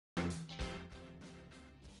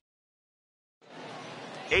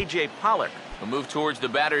A.J. Pollock. We'll move towards the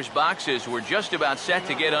batter's box as we're just about set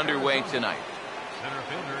to get underway tonight.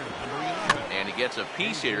 And he gets a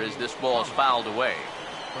piece here as this ball's fouled away.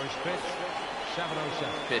 First pitch,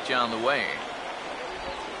 7-0-7. Pitch on the way.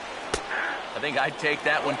 I think I'd take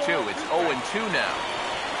that one too. It's 0-2 now.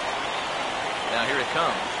 Now here it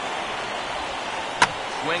comes.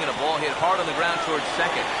 Swing and a ball hit hard on the ground towards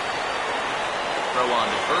second. Throw on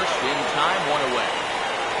to first, in time, one away.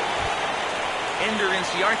 Ender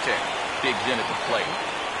Inciarte digs in at the plate.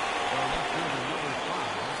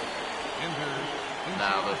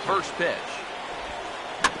 Now the first pitch.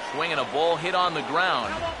 Swing and a ball hit on the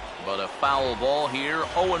ground, but a foul ball here,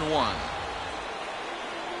 0-1.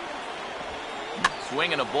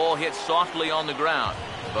 Swing and a ball hit softly on the ground,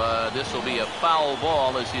 but this will be a foul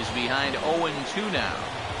ball as he's behind 0-2 now.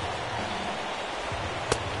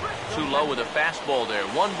 Too low with a fastball there.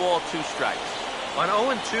 1 ball, 2 strikes. On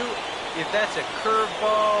 0-2, if that's a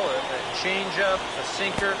curveball, a changeup, a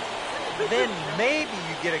sinker, then maybe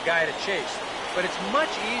you get a guy to chase. But it's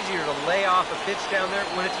much easier to lay off a pitch down there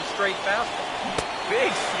when it's a straight fastball.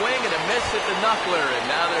 Big swing and a miss at the knuckler, and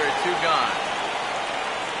now there are 2 gone.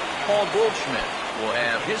 Paul Goldschmidt will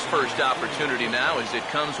have his first opportunity now as it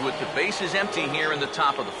comes with the bases empty here in the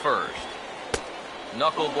top of the first.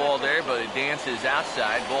 Knuckleball there, but it dances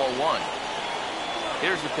outside. Ball 1.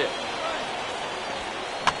 Here's the pitch.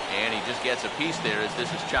 And he just gets a piece there as this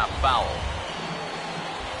is chopped foul.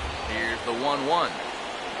 Here's the 1-1.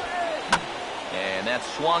 And that's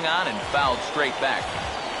swung on and fouled straight back.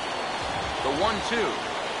 The 1-2.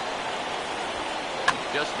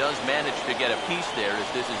 Just does manage to get a piece there as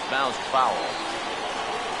this is bounced foul.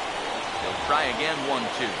 He'll try again,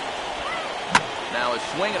 1-2. Now a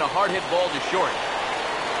swing and a hard hit ball to short.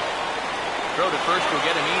 Throw to first will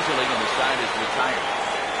get him easily, and the side is retired.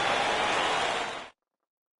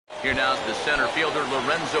 Here now's the center fielder,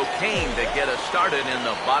 Lorenzo Cain, to get us started in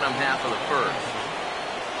the bottom half of the first.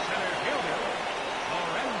 Center fielder,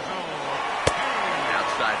 Lorenzo Cain.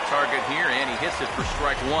 Outside target here, and he hits it for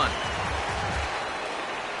strike 1.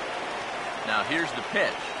 Now here's the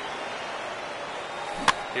pitch.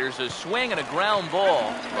 Here's a swing and a ground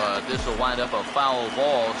ball, but this will wind up a foul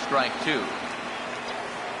ball, strike 2.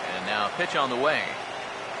 And now a pitch on the way.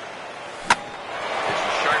 This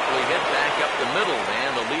is sharply hit back up the middle,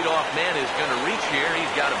 and the leadoff man is going to reach here.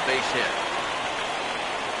 He's got a base hit.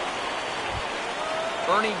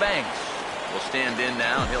 Ernie Banks will stand in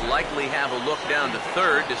now, and he'll likely have a look down to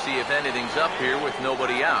third to see if anything's up here with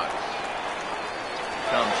nobody out.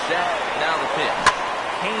 Comes set, now the pitch.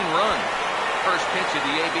 Cain runs. First pitch of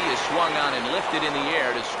the AB is swung on and lifted in the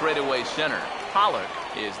air to straightaway center. Pollock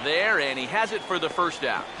is there, and he has it for the first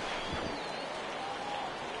out.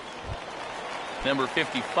 Number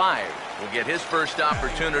 55 will get his first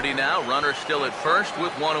opportunity now. Runner still at first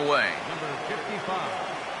with 1 away. Number 55.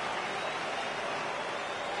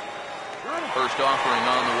 First offering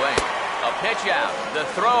on the way. A pitch out. The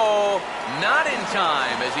throw not in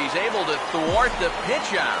time as he's able to thwart the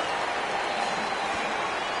pitch out.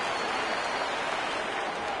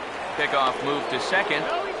 Pickoff move to second,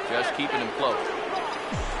 just keeping him close.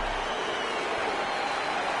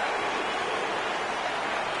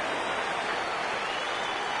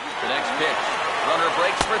 The next pitch, runner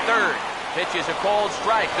breaks for third. Pitch is a cold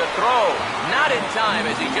strike. The throw not in time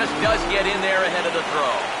as he just does get in there ahead of the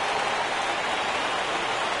throw.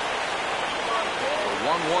 The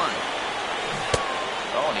 1-1.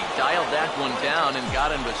 Oh, and he dialed that one down and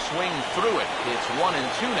got him to swing through it. It's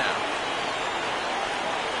 1-2 now.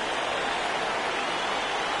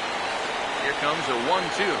 Here comes a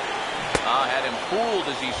 1-2. Had him fooled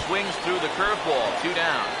as he swings through the curveball. 2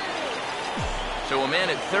 down. So a man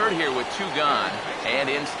at third here with 2 gone. And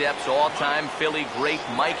in steps all-time Philly great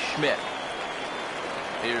Mike Schmidt.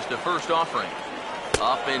 Here's the first offering.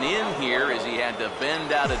 Up and in here as he had to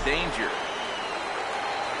bend out of danger.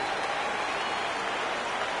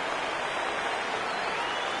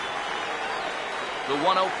 The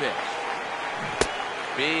 1-0 pitch.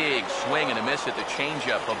 Big swing and a miss at the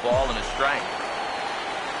changeup. A ball and a strike.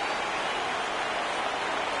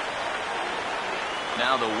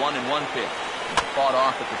 Now the 1-1 pitch. Fought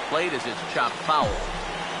off at the plate as it's chopped foul.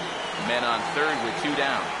 Men on third with 2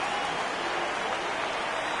 down.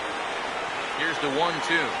 Here's the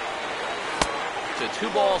 1-2. To 2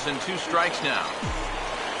 balls and 2 strikes now.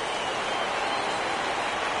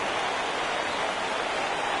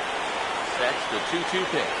 That's the 2-2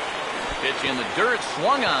 pitch. Pitch in the dirt,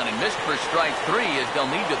 swung on and missed for strike 3 as they'll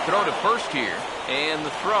need to throw to first here. And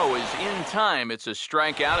the throw is in time. It's a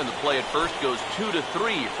strikeout, and the play at first goes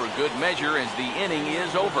 2-3 for good measure as the inning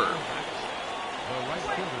is over. The right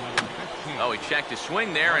fielder, number 15. Oh, he checked his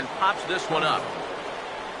swing there and pops this one up.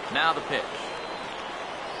 Now the pitch.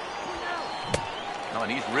 Oh,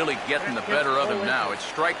 and he's really getting the better of him now. It's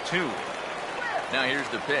strike 2. Now here's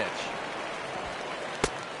the pitch.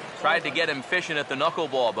 Tried to get him fishing at the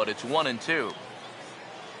knuckleball, but it's 1-2.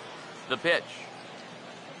 The pitch.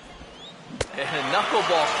 And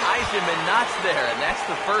knuckleball ties him in knots there, and that's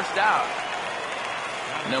the first out.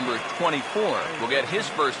 Number 24 will get his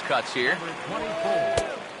first cuts here. Number 24.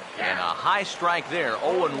 And a high strike there,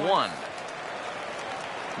 0-1.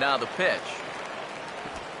 Now the pitch.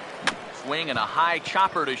 Swing and a high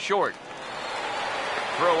chopper to short.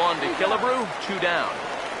 Throw on to Killebrew, 2 down.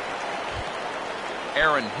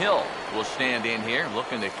 Aaron Hill will stand in here,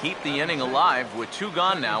 looking to keep the inning alive with 2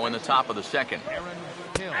 gone now in the top of the second. Aaron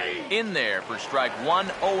Hill. In there for strike 1,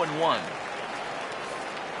 0-1.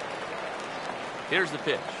 Here's the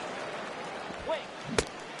pitch.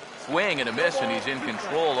 Swing and a miss, and he's in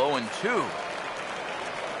control, 0-2.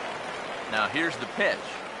 Now here's the pitch.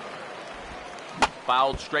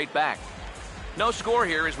 Fouled straight back. No score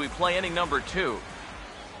here as we play inning number 2.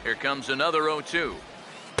 Here comes another 0-2.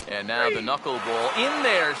 And now the knuckleball in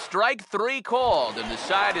there. Strike 3 called, and the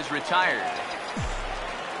side is retired.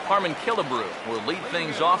 Harmon Killebrew will lead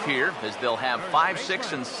things off here as they'll have 5,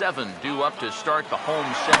 6, and 7 due up to start the home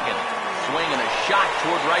second. Swing and a shot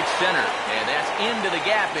toward right center, and that's into the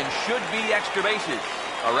gap and should be extra bases.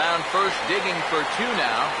 Around first, digging for 2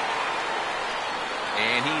 now.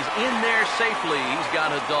 And he's in there safely. He's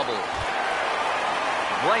got a double.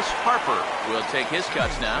 Bryce Harper will take his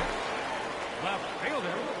cuts now. Left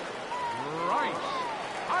fielder, Bryce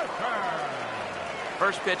Harper.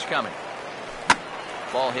 First pitch coming.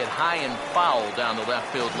 Ball hit high and foul down the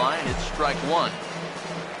left field line. It's strike 1.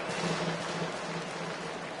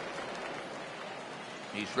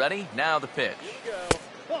 He's ready. Now the pitch.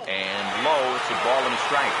 And low. It's a ball and a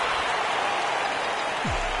strike.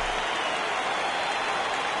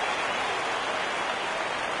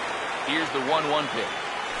 Here's the 1-1 pitch.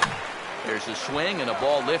 There's a swing and a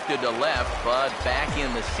ball lifted to left, but back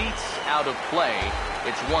in the seats, out of play.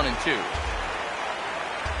 It's 1-2.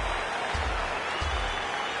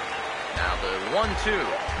 Now the 1-2.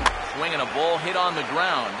 Swing and a ball hit on the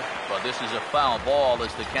ground, but this is a foul ball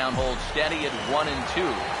as the count holds steady at 1-2.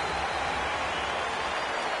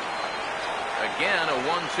 Again, a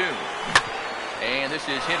 1-2. And this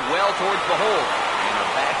is hit well towards the hole. And a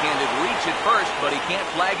backhanded reach at first, but he can't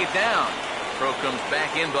flag it down. Throw comes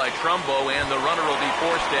back in by Trumbo, and the runner will be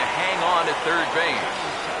forced to hang on at third base.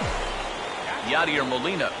 Yadier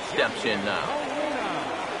Molina steps in now.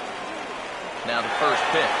 Now the first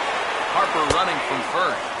pitch. Harper running from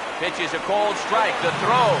first. Pitch is a cold strike. The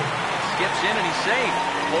throw. Skips in and he's safe.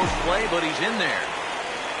 Close play, but he's in there.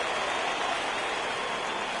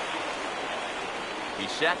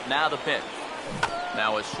 He's set. Now the pitch.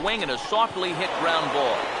 Now a swing and a softly hit ground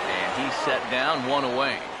ball. And he's set down, 1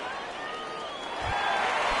 away.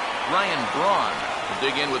 Ryan Braun will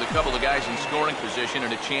dig in with a couple of guys in scoring position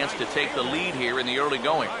and a chance to take the lead here in the early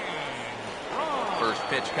going. First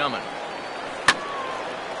pitch coming.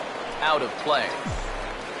 Out of play.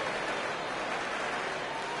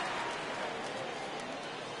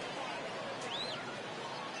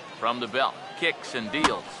 From the belt, kicks and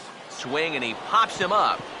deals. Swing and he pops him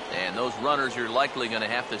up. And those runners are likely going to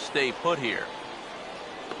have to stay put here.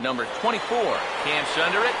 Number 24 camps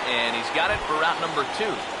under it, and he's got it for route number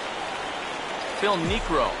 2. Phil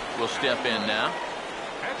Niekro will step in now.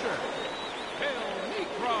 Catcher, Phil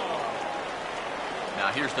Niekro.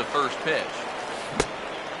 Now here's the first pitch.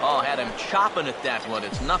 Oh, had him chopping at that one.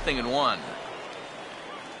 It's 0-1.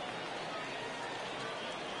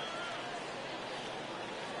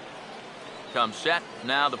 Comes set.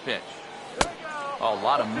 Now the pitch. Oh, a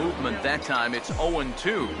lot of movement that time. It's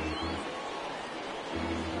 0-2.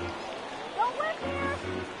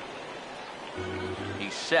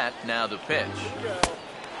 He's set. Now the pitch.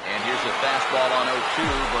 And here's a fastball on 0-2,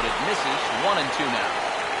 but it misses. 1-2 now.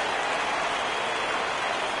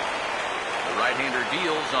 The right-hander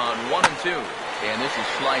deals on 1-2. And this is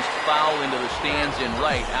sliced foul into the stands in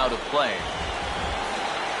right, out of play.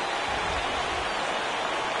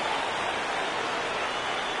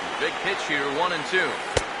 Big pitch here, 1-2.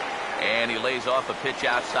 And he lays off a pitch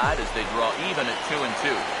outside as they draw even at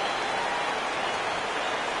 2-2.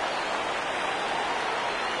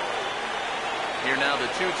 Here now the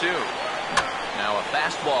 2-2. Now a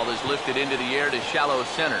fastball is lifted into the air to shallow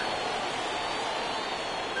center.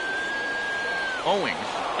 Owings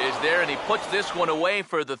is there, and he puts this one away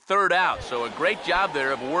for the third out. So a great job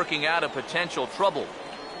there of working out a potential trouble.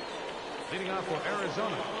 Leading off for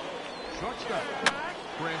Arizona, shortstop,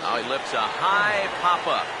 Now he lifts a high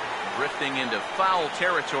pop-up, drifting into foul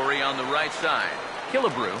territory on the right side.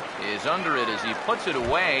 Killebrew is under it as he puts it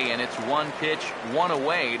away, and it's one pitch, one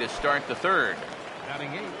away to start the third.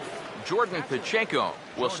 Jordan Pacheco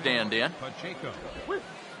will stand in.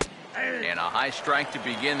 And a high strike to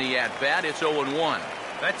begin the at-bat. It's 0-1.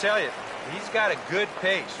 I tell you, he's got a good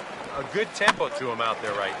pace, a good tempo to him out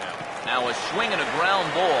there right now. Now a swing and a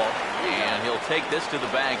ground ball, and he'll take this to the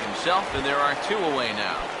bag himself, and there are two away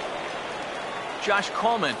now. Josh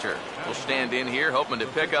Colmenter will stand in here, hoping to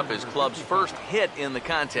pick up his club's first hit in the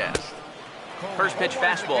contest. First pitch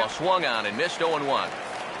fastball swung on and missed. 0-1.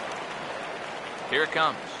 Here it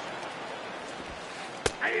comes.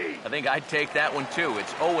 I think I'd take that one too.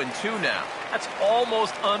 It's 0-2 now. That's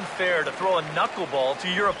almost unfair to throw a knuckleball to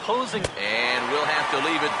your opposing. And we'll have to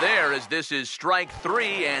leave it there as this is strike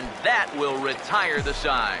three, and that will retire the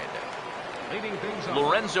side.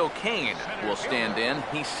 Lorenzo Cain will stand in.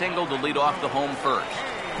 He singled to lead off the home first.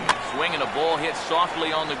 Swing and a ball hit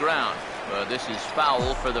softly on the ground. This is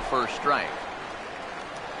foul for the first strike.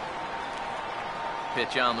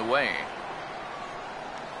 Pitch on the way.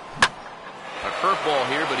 A curveball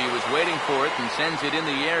here, but he was waiting for it and sends it in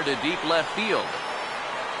the air to deep left field.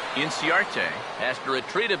 Inciarte has to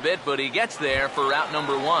retreat a bit, but he gets there for out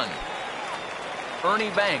number one.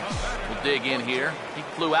 Ernie Banks will dig in here. He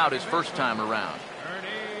flew out his first time around.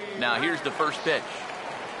 Now here's the first pitch.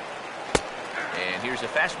 And here's a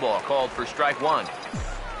fastball called for strike one.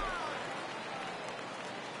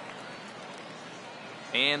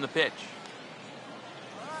 And the pitch.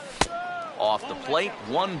 Off the plate,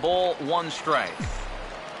 1 ball, 1 strike.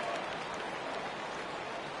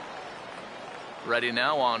 Ready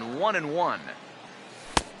now on 1-1.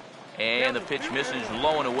 And the pitch misses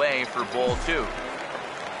low and away for ball 2.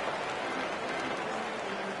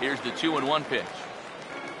 Here's the 2-1 pitch.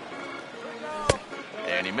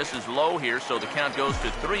 And he misses low here, so the count goes to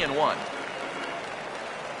 3-1.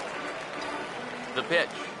 The pitch.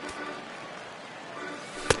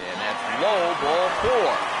 And that's low, ball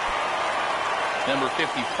 4. Number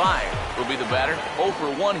 55 will be the batter. 0 for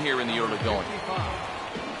 1 here in the early going.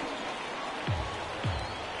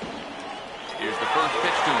 Here's the first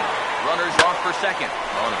pitch to him. Runners off for second.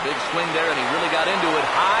 On a big swing there, and he really got into it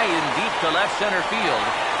high and deep to left center field.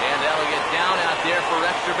 And that'll get down out there for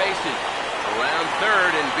extra bases. Around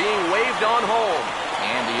third and being waved on home.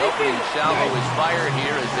 And the opening salvo is fired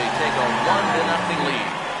here as they take a 1-0 lead.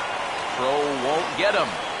 Throw won't get him.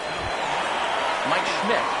 Mike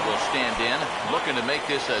Schmidt will stand in, looking to make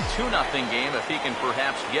this a 2-0 game if he can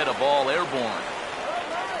perhaps get a ball airborne.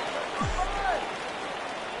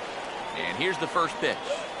 And here's the first pitch.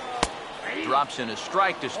 Drops in a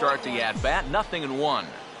strike to start the at-bat. 0-1.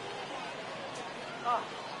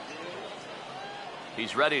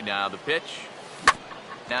 He's ready now. The pitch.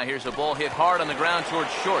 Now here's a ball hit hard on the ground towards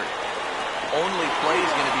short. Only play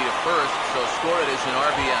is going to be to first, so score it as an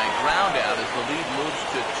RBI ground out as the lead moves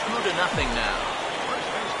to 2-0 now.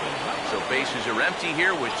 So bases are empty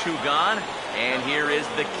here with 2 gone, and here is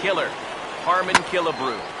the killer, Harmon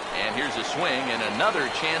Killebrew. And here's a swing, and another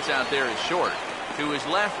chance out there is short. To his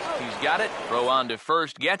left, he's got it. Throw on to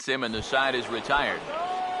first gets him, and the side is retired.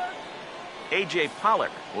 A.J.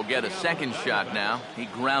 Pollock will get a second shot now. He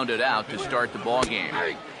grounded out to start the ball game.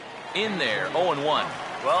 In there, 0-1.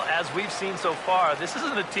 Well, as we've seen so far, this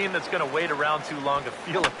isn't a team that's going to wait around too long to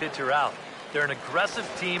feel a pitcher out. They're an aggressive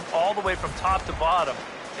team all the way from top to bottom.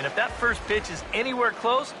 And if that first pitch is anywhere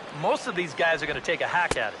close, most of these guys are going to take a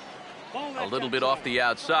hack at it. A little bit off the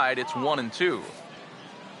outside. It's 1-2.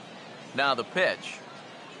 Now the pitch.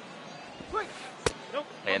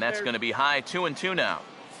 And that's going to be high. 2-2 now.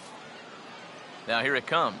 Now here it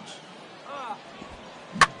comes.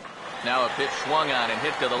 Now a pitch swung on and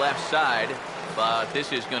hit to the left side. But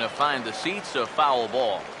this is going to find the seats, a foul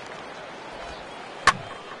ball.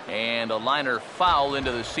 And a liner foul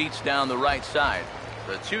into the seats down the right side.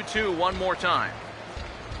 The 2-2 one more time.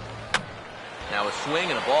 Now a swing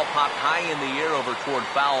and a ball popped high in the air over toward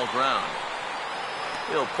foul ground.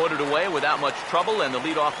 He'll put it away without much trouble, and the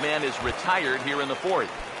leadoff man is retired here in the fourth.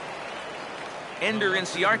 Ender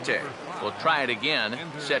Inciarte will try it again.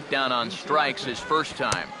 Set down on strikes his first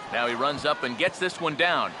time. Now he runs up and gets this one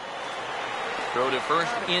down. Throw to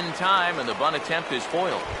first in time, and the bunt attempt is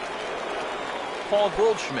foiled. Paul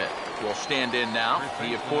Goldschmidt will stand in now.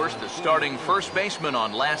 He, of course, the starting first baseman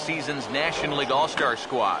on last season's National League All-Star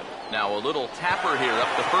squad. Now a little tapper here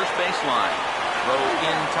up the first baseline. Throw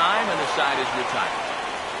in time, and the side is retired.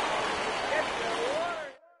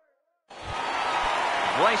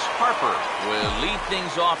 Bryce Harper will lead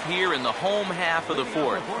things off here in the home half of the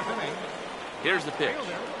fourth. Here's the pitch.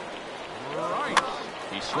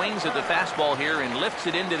 He swings at the fastball here and lifts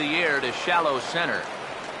it into the air to shallow center.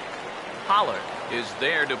 Pollard is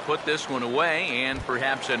there to put this one away, and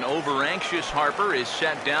perhaps an over-anxious Harper is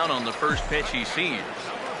set down on the first pitch he sees.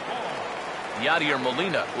 Yadier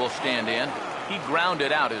Molina will stand in. He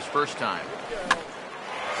grounded out his first time.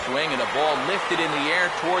 Swing and a ball lifted in the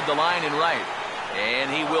air toward the line and right.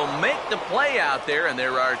 And he will make the play out there, and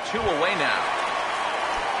there are 2 away now.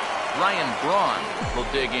 Ryan Braun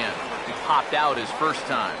will dig in. He popped out his first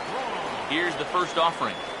time. Here's the first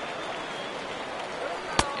offering.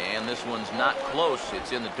 And this one's not close.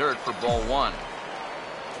 It's in the dirt for ball 1.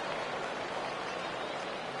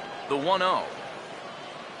 The 1-0.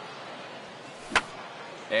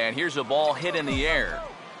 And here's a ball hit in the air.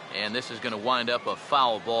 And this is going to wind up a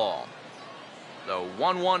foul ball. The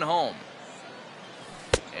 1-1 home.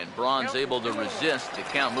 And Braun's able to resist. The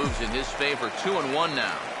count moves in his favor. 2-1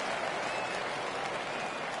 now.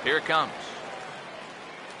 Here it comes.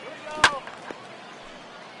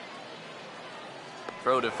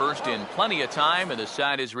 Throw to first in plenty of time, and the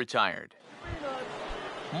side is retired.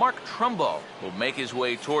 Mark Trumbo will make his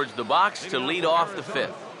way towards the box to lead off the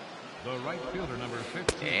 5th. The right fielder, number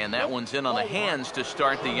 15. And that one's in on the hands to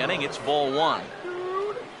start the inning. It's ball 1.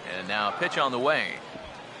 And now a pitch on the way.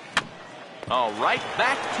 Oh, right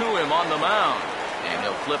back to him on the mound. And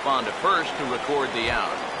he'll flip on to first to record the out.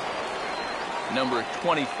 Number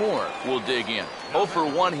 24 will dig in. 0 for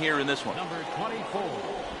 1 here in this one. Number 24.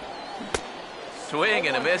 Swing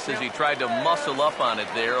and a miss as he tried to muscle up on it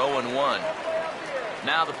there. 0-1.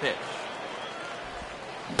 Now the pitch.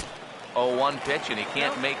 0-1 pitch, and he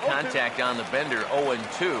can't make contact on the bender.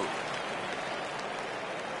 0-2.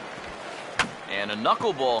 And a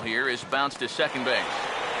knuckleball here is bounced to second base.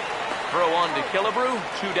 Throw on to Killebrew.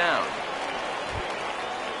 2 down.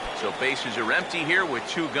 So bases are empty here with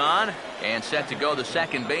 2 gone. And set to go the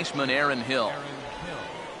second baseman, Aaron Hill.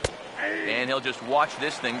 And he'll just watch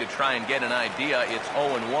this thing to try and get an idea. It's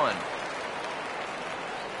 0-1.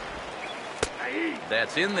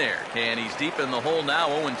 That's in there. And he's deep in the hole now,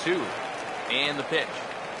 0-2. And the pitch.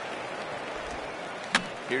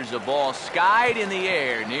 Here's a ball skied in the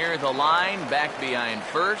air near the line, back behind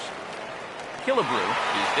first. Killebrew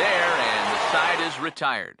is there, and the side is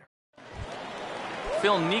retired.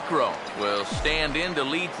 Phil Niekro will stand in to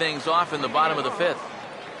lead things off in the bottom of the 5th.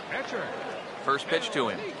 Catcher. First pitch to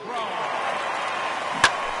him.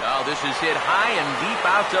 Oh, this is hit high and deep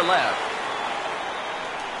out to left.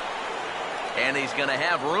 And he's going to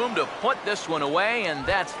have room to put this one away, and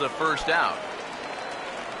that's the first out.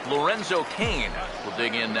 Lorenzo Cain will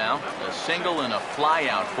dig in now. A single and a fly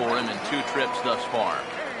out for him in 2 trips thus far.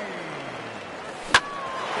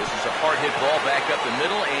 This is a hard hit ball back up the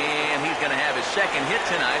middle, and he's going to have his second hit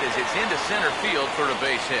tonight as it's into center field for a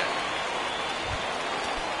base hit.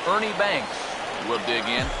 Ernie Banks will dig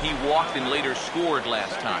in. He walked and later scored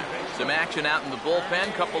last time. Some action out in the bullpen.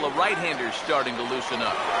 Couple of right-handers starting to loosen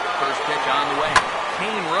up. First pitch on the way.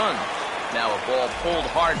 Cain runs. Now a ball pulled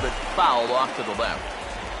hard but fouled off to the left.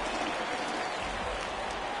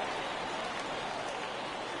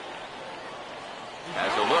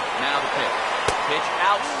 As a look, now the pitch. Pitch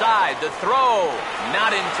outside. The throw. Not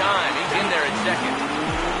in time. He's in there at second.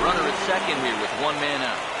 Runner at second here with 1 man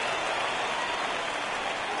out.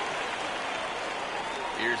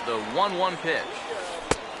 Here's the 1-1 pitch.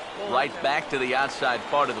 Right back to the outside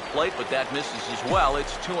part of the plate, but that misses as well.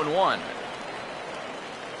 It's 2-1.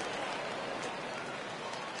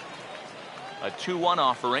 A 2-1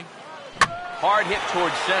 offering. Hard hit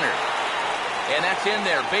towards center. And that's in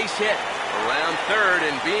there. Base hit. Around third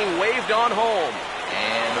and being waved on home.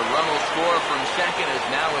 And the run will score from second as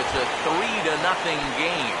now it's a 3-0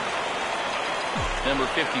 game. Number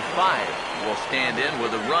 55 will stand in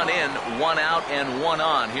with a run in, 1 out and 1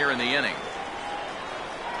 on here in the inning.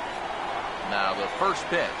 Now the first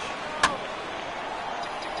pitch.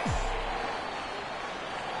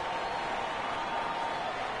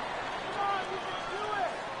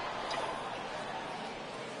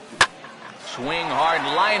 Swing hard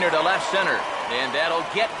liner to left center. And that'll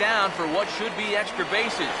get down for what should be extra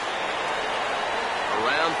bases.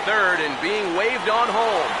 Around third and being waved on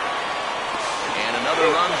home. And another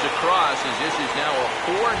runs across as this is now a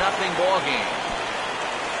 4-0 ball game.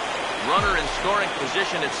 Runner in scoring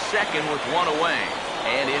position at second with 1 away.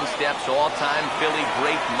 And in steps all-time Philly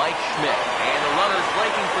great Mike Schmidt. And the runner's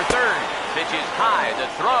breaking for third. Pitch is high. The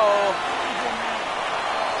throw.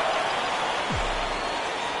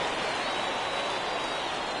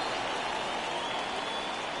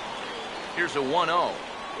 Here's a 1-0.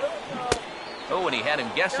 Oh, and he had him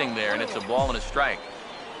guessing there, and it's a ball and a strike.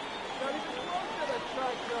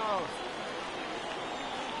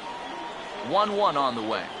 1-1 on the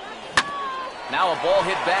way. Now a ball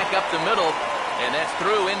hit back up the middle, and that's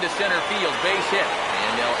through into center field. Base hit.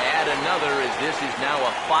 And they'll add another as this is now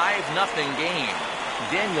a 5-0 game.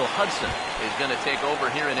 Daniel Hudson is going to take over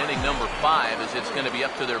here in inning number 5 as it's going to be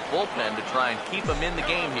up to their bullpen to try and keep them in the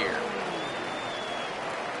game here.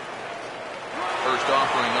 First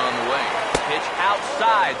offering on the way. Pitch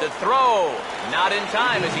outside. The throw. Not in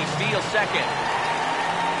time as he steals second.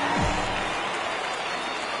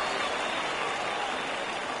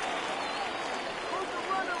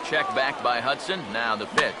 Check back by Hudson. Now the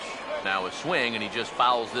pitch. Now a swing, and he just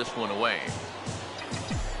fouls this one away.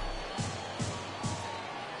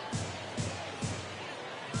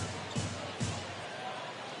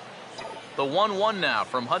 The 1-1 now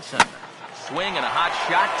from Hudson. Swing and a hot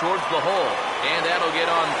shot towards the hole. And that'll get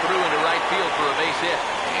on through into right field for a base hit.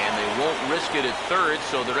 And they won't risk it at third,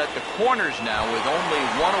 so they're at the corners now with only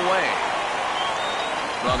one away.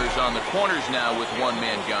 Runners on the corners now with one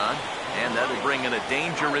man gone. And that'll bring in a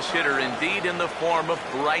dangerous hitter indeed in the form of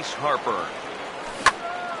Bryce Harper.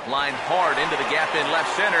 Line hard into the gap in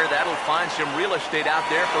left center. That'll find some real estate out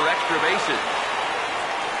there for extra bases.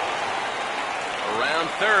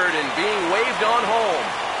 Around third and being waved on home.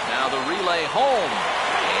 Now the relay home.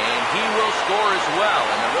 And he will score as well.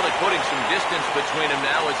 And they're really putting some distance between them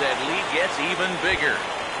now as that lead gets even bigger.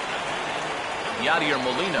 Yadier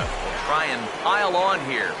Molina will try and pile on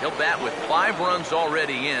here. He'll bat with 5 runs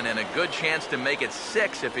already in and a good chance to make it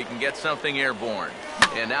 6 if he can get something airborne.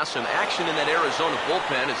 And now some action in that Arizona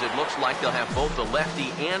bullpen as it looks like they'll have both a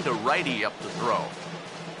lefty and a righty up to throw.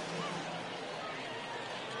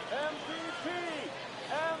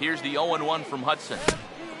 Here's the 0-1 from Hudson.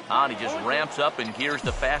 And he just ramps up and gears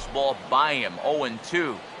the fastball by him.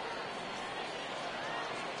 0-2.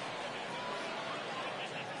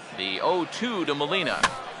 The 0-2 to Molina.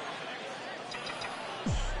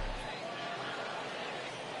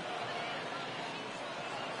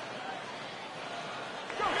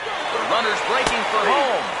 The runner's breaking for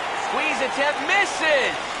home. Squeeze attempt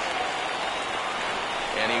misses.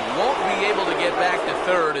 And he won't be able to get back to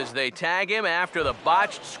third as they tag him after the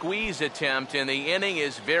botched squeeze attempt, and the inning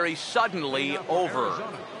is very suddenly over.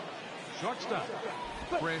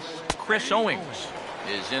 Chris Owings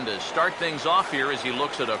is in to start things off here as he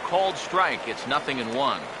looks at a called strike. It's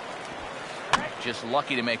 0-1. Just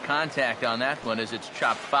lucky to make contact on that one as it's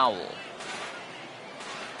chopped foul.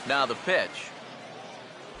 Now the pitch.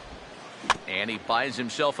 And he buys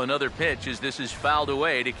himself another pitch as this is fouled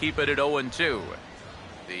away to keep it at 0-2.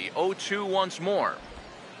 The 0-2 once more.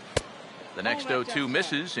 The next 0-2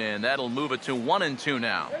 misses, and that'll move it to 1-2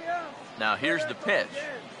 now. Now here's the pitch.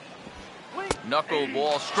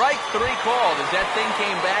 Knuckleball, strike 3 called as that thing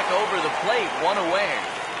came back over the plate, 1 away.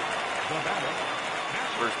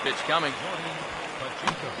 First pitch coming.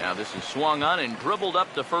 Now this is swung on and dribbled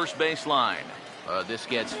up the first base line. This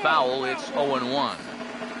gets foul. It's 0-1.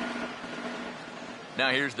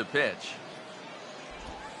 Now here's the pitch.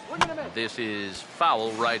 This is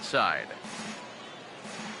foul right side.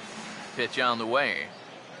 Pitch on the way.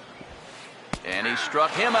 And he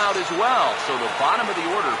struck him out as well. So the bottom of the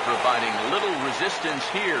order providing little resistance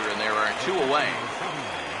here, and there are 2 away.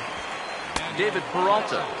 David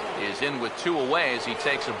Peralta is in with 2 away as he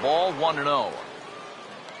takes a ball 1-0.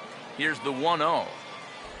 Here's the 1-0.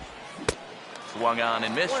 Swung on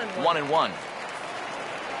and missed. 1-1.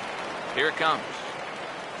 Here it comes.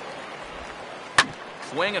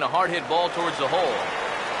 Swing and a hard hit ball towards the hole.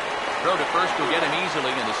 Throw to first will get him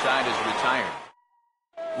easily, and the side is retired.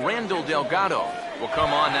 Randall Delgado will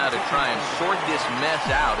come on now to try and sort this mess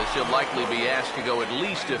out as he'll likely be asked to go at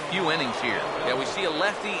least a few innings here. Yeah, we see a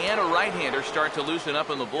lefty and a right-hander start to loosen up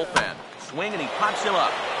in the bullpen. Swing and he pops him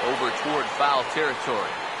up over toward foul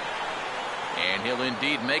territory. And he'll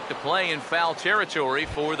indeed make the play in foul territory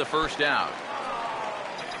for the first out.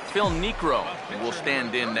 Phil Niekro will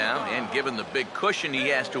stand in now, and given the big cushion he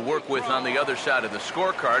has to work with on the other side of the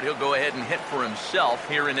scorecard, he'll go ahead and hit for himself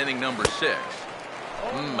here in inning number 6.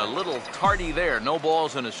 A little tardy there. No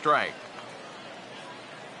balls and a strike.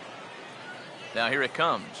 Now here it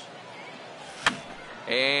comes.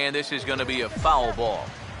 And this is going to be a foul ball.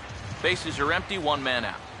 Bases are empty, 1 man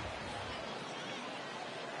out.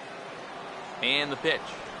 And the pitch.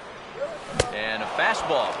 And a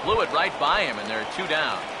fastball. Blew it right by him, and there are 2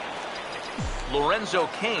 down. Lorenzo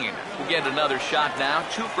Cain will get another shot now.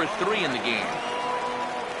 2 for 3 in the game.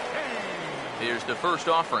 Here's the first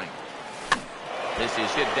offering. This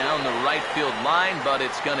is hit down the right field line, but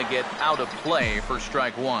it's going to get out of play for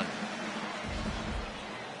strike 1.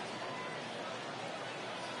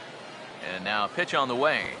 And now a pitch on the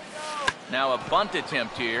way. Now a bunt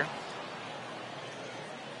attempt here.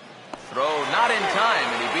 throw not in time,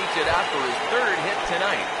 and he beats it out for his third hit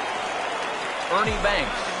tonight. Ernie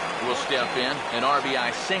Banks will step in, an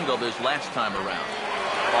RBI single this last time around.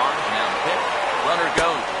 Far, now the pitch. Runner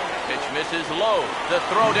goes. Pitch misses low. The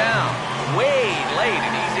throw down. Way late,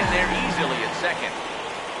 and he's in there easily at second.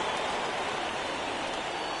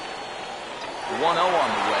 1-0 on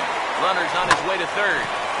the way. Runner's on his way to third.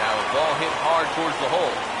 Now a ball hit hard towards the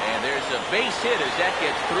hole. And there's a base hit as that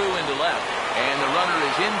gets through into left. And the runner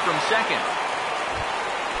is in from second.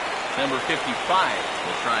 Number 55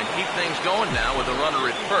 will try and keep things going now with a runner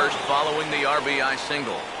at first following the RBI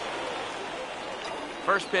single.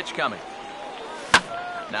 First pitch coming.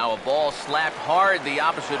 Now a ball slapped hard the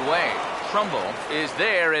opposite way. Trumbull is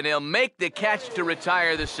there, and he'll make the catch to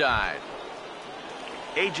retire the side.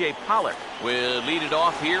 A.J. Pollock will lead it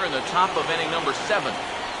off here in the top of inning number 7.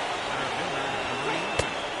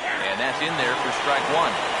 And that's in there for strike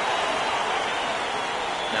one.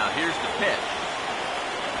 Now here's the pitch.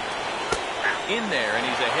 In there, and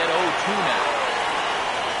he's ahead 0-2 now.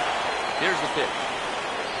 Here's the pitch.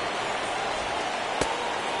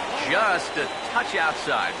 Just a touch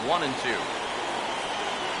outside, 1-2.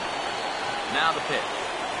 Now the pitch.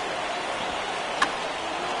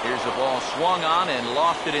 Here's the ball swung on and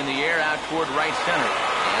lofted in the air out toward right center.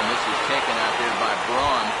 And this is taken out there by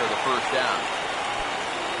Braun for the first out.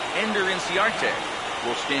 Ender Inciarte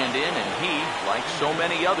will stand in, and he, like so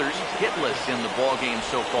many others, hitless in the ballgame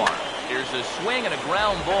so far. Here's a swing and a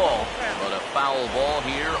ground ball, but a foul ball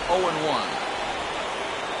here, 0-1.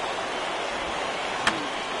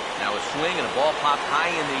 Now a swing and a ball popped high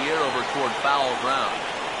in the air over toward foul ground.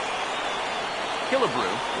 Killebrew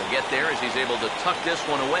will get there as he's able to tuck this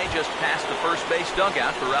one away just past the first base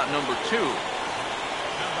dugout for out number 2.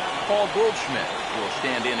 Paul Goldschmidt will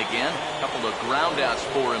stand in again. A couple of groundouts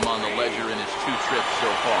for him on the ledger in his 2 trips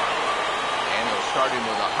so far. And he'll start him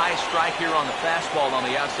with a high strike here on the fastball on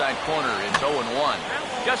the outside corner. It's 0-1.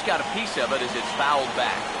 Just got a piece of it as it's fouled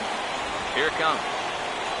back. Here it comes.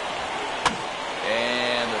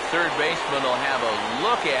 And the third baseman will have a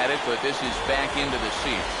look at it, but this is back into the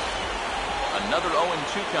seats. Another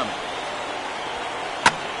 0-2 coming.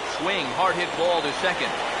 Swing, hard hit ball to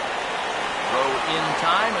second. Throw in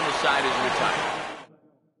time, and the side is retired.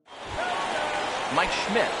 Mike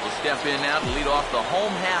Schmidt will step in now to lead off the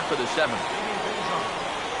home half of the 7th.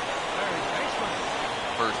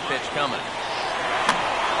 First pitch coming.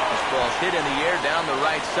 This ball's hit in the air down the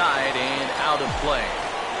right side and out of play.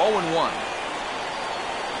 0-1.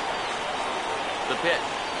 The pitch.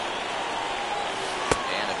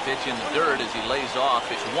 And a pitch in the dirt as he lays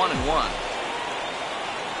off. It's 1-1.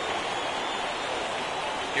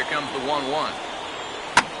 Here comes the 1-1.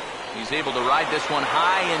 He's able to ride this one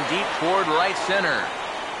high and deep toward right center.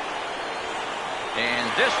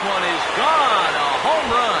 And this one is gone. A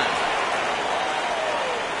home run.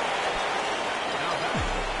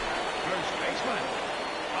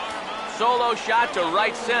 Solo shot to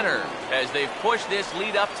right center as they've pushed this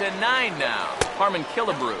lead up to 9 now. Harmon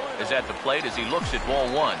Killebrew is at the plate as he looks at ball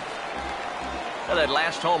 1. Now that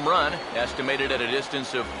last home run estimated at a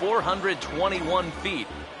distance of 421 feet.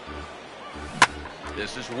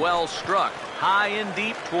 This is well struck, high and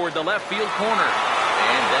deep toward the left field corner.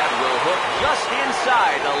 And that will hook just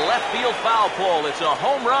inside the left field foul pole. It's a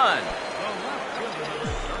home run.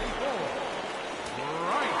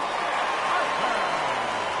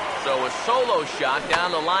 So a solo shot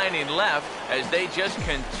down the line in left as they just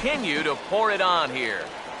continue to pour it on here.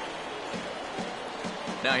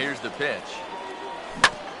 Now here's the pitch.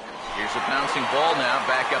 Here's a bouncing ball now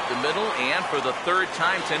back up the middle, and for the 3rd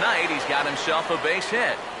time tonight, he's got himself a base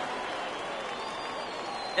hit.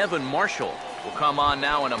 Evan Marshall will come on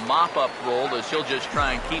now in a mop-up role as he'll just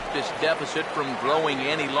try and keep this deficit from growing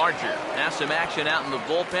any larger. Now some action out in the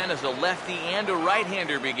bullpen as a lefty and a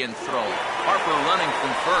right-hander begin throwing. Harper running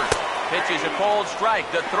from first. Pitches a cold strike.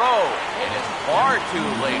 The throw. And it's far too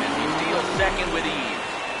late as he steals second with ease.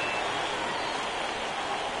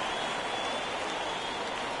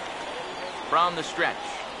 From the stretch.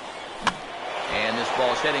 And this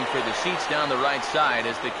ball's heading for the seats down the right side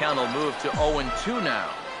as the count will move to 0-2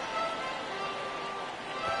 now.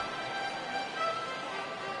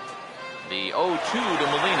 The 0-2 to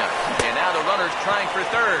Molina. And now the runner's trying for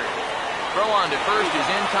third. Throw on to first is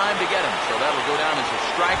in time to get him. So that'll go down as a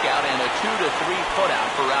strikeout and a 2-3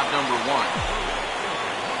 putout for out number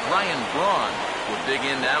 1. Ryan Braun will dig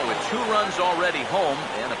in now with 2 runs already home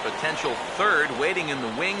and a potential third waiting in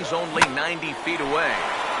the wings only 90 feet away.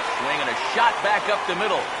 Swinging a shot back up the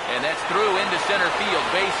middle, and that's through into center field.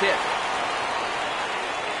 Base hit.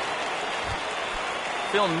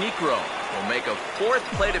 Phil Niekro will make a 4th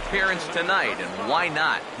plate appearance tonight, and why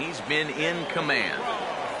not? He's been in command.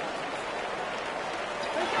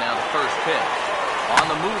 Now the first pitch. On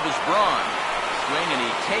the move is Braun. Swing, and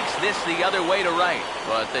he takes this the other way to right.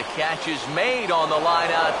 But the catch is made on the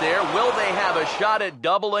line out there. Will they have a shot at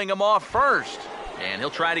doubling him off first? And he'll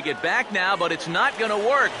try to get back now, but it's not going to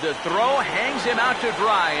work. The throw hangs him out to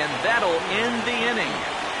dry, and that'll end the inning.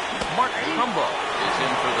 Mark Trumbo is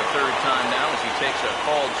in for the 3rd time now as he takes a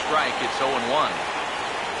called strike. It's 0-1.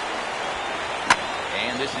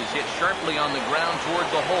 And this is hit sharply on the ground toward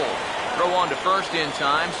the hole. Throw on to first in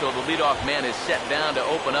time, so the leadoff man is set down to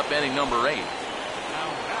open up inning number 8.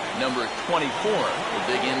 Number 24 will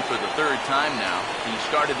dig in for the 3rd time now. He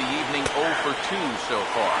started the evening 0 for 2 so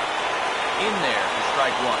far. In there for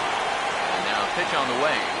strike 1. And now pitch on the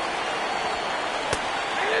way.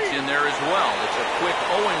 That's in there as well. It's a quick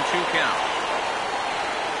 0-2 count.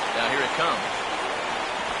 Now here it comes.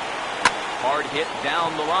 Hard hit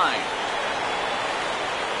down the line.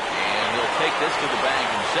 And he'll take this to the bag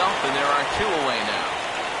himself, and there are 2 away now.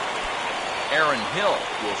 Aaron Hill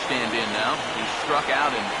will stand in now. He's struck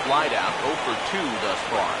out and flied out 0 for 2 thus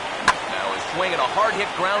far. Now a swing and a hard hit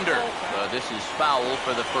grounder. This is foul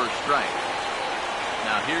for the first strike.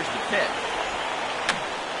 Now here's the pitch.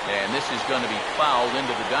 And this is going to be fouled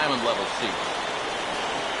into the diamond level seats.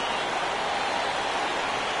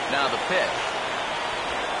 Now the pitch.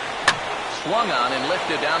 Swung on and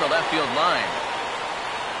lifted down the left field line.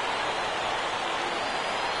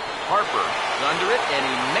 Harper is under it, and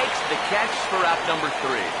he makes the catch for out number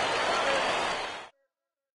 3.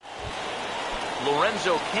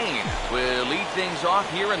 Lorenzo Cain will lead things off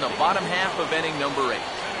here in the bottom half of inning number 8.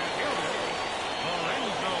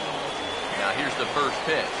 Now here's the first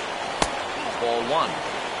pitch. Ball 1.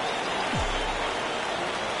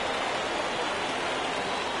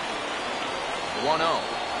 (1-0).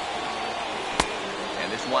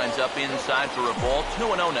 And this winds up inside for a ball.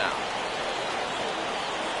 2-0 now.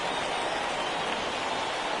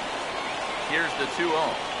 Here's the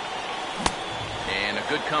 2-0. And a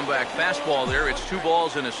good comeback fastball there. It's 2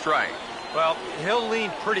 balls and a strike. Well, he'll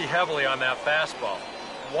lean pretty heavily on that fastball.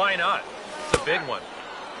 Why not? It's a big one.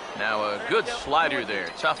 Now a good slider there.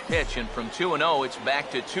 Tough pitch, and from 2-0 it's back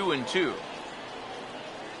to 2-2.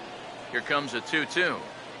 Here comes a 2-2.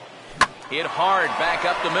 Hit hard back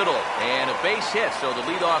up the middle, and a base hit, so the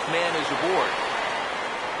leadoff man is aboard.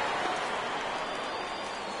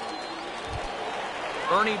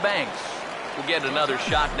 Ernie Banks will get another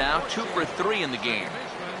shot now. 2 for 3 in the game.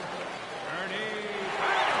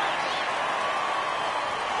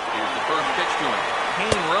 Here's the first pitch to him.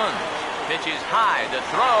 Cain runs. Pitch is high. The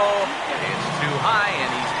throw. It's too high, and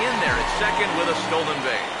he's in there at second with a stolen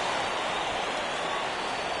base.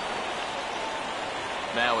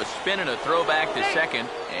 Now a spin and a throw back to second,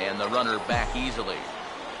 and the runner back easily.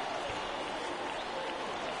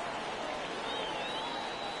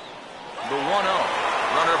 The 1-0.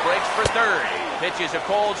 Runner breaks for third. Pitch is a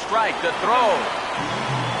cold strike. The throw.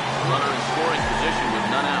 Runner in scoring position with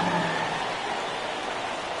none out.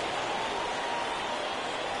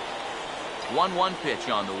 1-1 pitch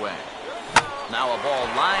on the way. Now a ball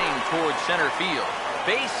lined towards center field.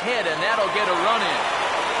 Base hit, and that'll get a run in.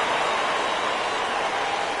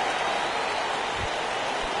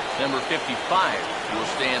 Number 55 will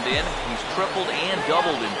stand in. He's tripled and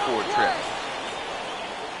doubled in 4 trips.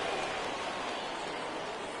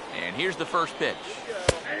 And here's the first pitch.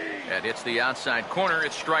 That hits the outside corner.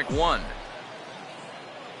 It's strike 1.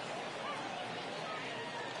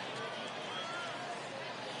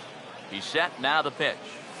 He's set. Now the pitch.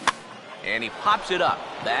 And he pops it up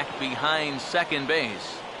back behind second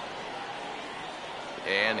base.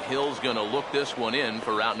 And Hill's going to look this one in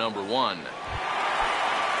for out number 1.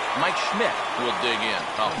 Mike Schmidt will dig in.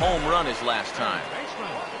 A home run his last time.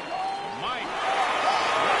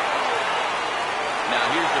 Now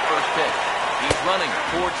here's the first pitch. He's running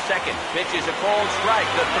towards second. Pitch is a cold strike.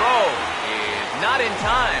 The throw is not in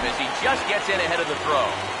time as he just gets in ahead of the throw.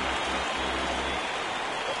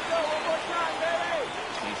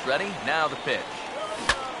 He's ready. Now the pitch.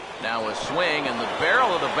 Now a swing, and the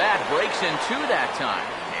barrel of the bat breaks in 2 that time.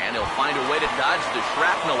 And he'll find a way to dodge the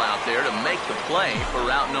shrapnel out there to make the play for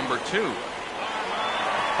out number 2.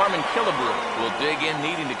 Carmen Killebrew will dig in,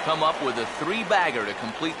 needing to come up with a 3-bagger to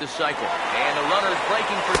complete the cycle. And the runner's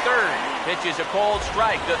breaking for third. Pitch is a cold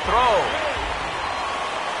strike. The throw.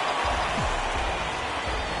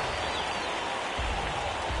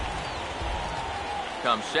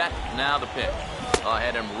 Comes set. Now the pitch.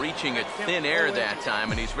 Had him reaching at thin air that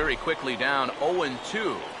time, and he's very quickly down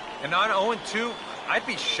 0-2. And on 0-2, I'd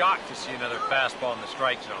be shocked to see another fastball in the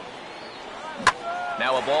strike zone.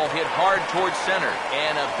 Now a ball hit hard towards center.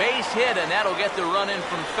 And a base hit, and that'll get the run in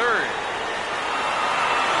from third.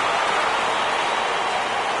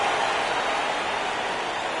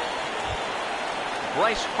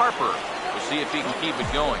 Bryce Harper will see if he can keep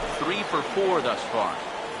it going. 3 for 4 thus far.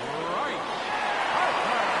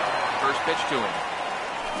 First pitch to him.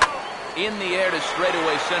 In the air to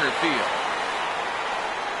straightaway center field.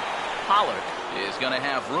 Pollard is going to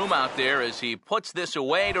have room out there as he puts this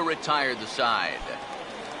away to retire the side.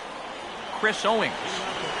 Chris Owings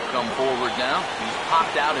come forward now. He's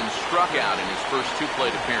popped out and struck out in his first 2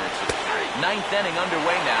 plate appearances. 9th inning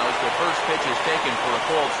underway now as the first pitch is taken for a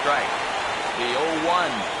called strike. The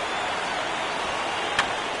 0-1.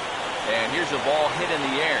 And here's a ball hit in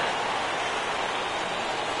the air.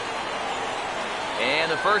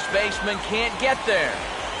 And the first baseman can't get there.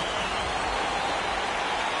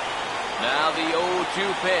 Now the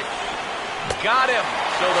 0-2 pitch. Got him.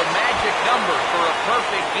 So the magic number for a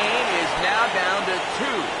perfect game is now down to 2.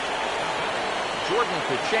 Jordan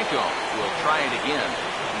Pacheco will try it again.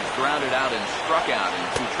 He's grounded out and struck out in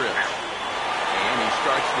 2 trips. And he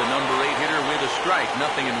starts the number 8 hitter with a strike. 0-1.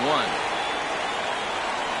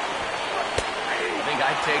 I think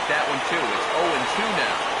I'd take that one too. It's 0-2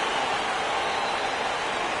 now.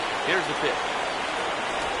 Here's the pitch.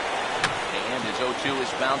 And his 0-2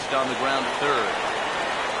 is bounced on the ground to third.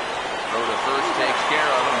 Throw to first takes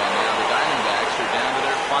care of him, and now the Diamondbacks are down to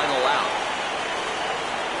their final out.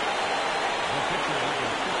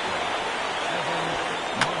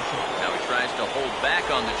 Now he tries to hold back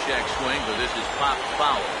on the check swing, but this is popped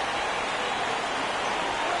foul.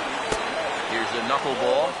 Here's the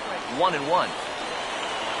knuckleball. 1-1.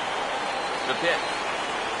 The pitch.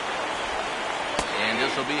 And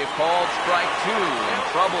this will be a called strike 2. In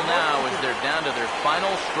trouble now as they're down to their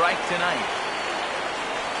final strike tonight.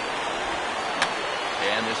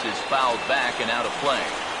 And this is fouled back and out of play.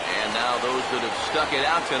 And now those that have stuck it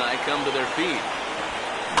out tonight come to their feet.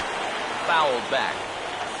 Fouled back.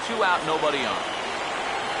 2 out, nobody on.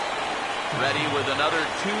 Ready with another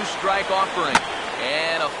 2-strike offering.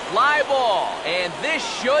 And a fly ball. And this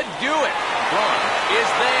should do it. Braun is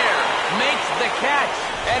there. Makes the catch.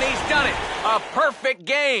 And he's done it. A perfect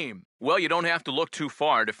game. Well, you don't have to look too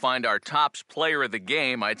far to find our tops player of the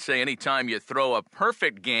game. I'd say anytime you throw a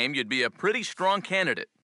perfect game, you'd be a pretty strong candidate.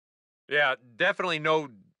 Yeah, definitely no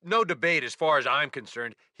debate as far as I'm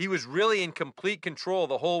concerned. He was really in complete control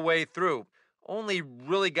the whole way through. Only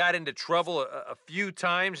really got into trouble a few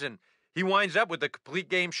times, and he winds up with a complete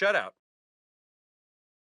game shutout.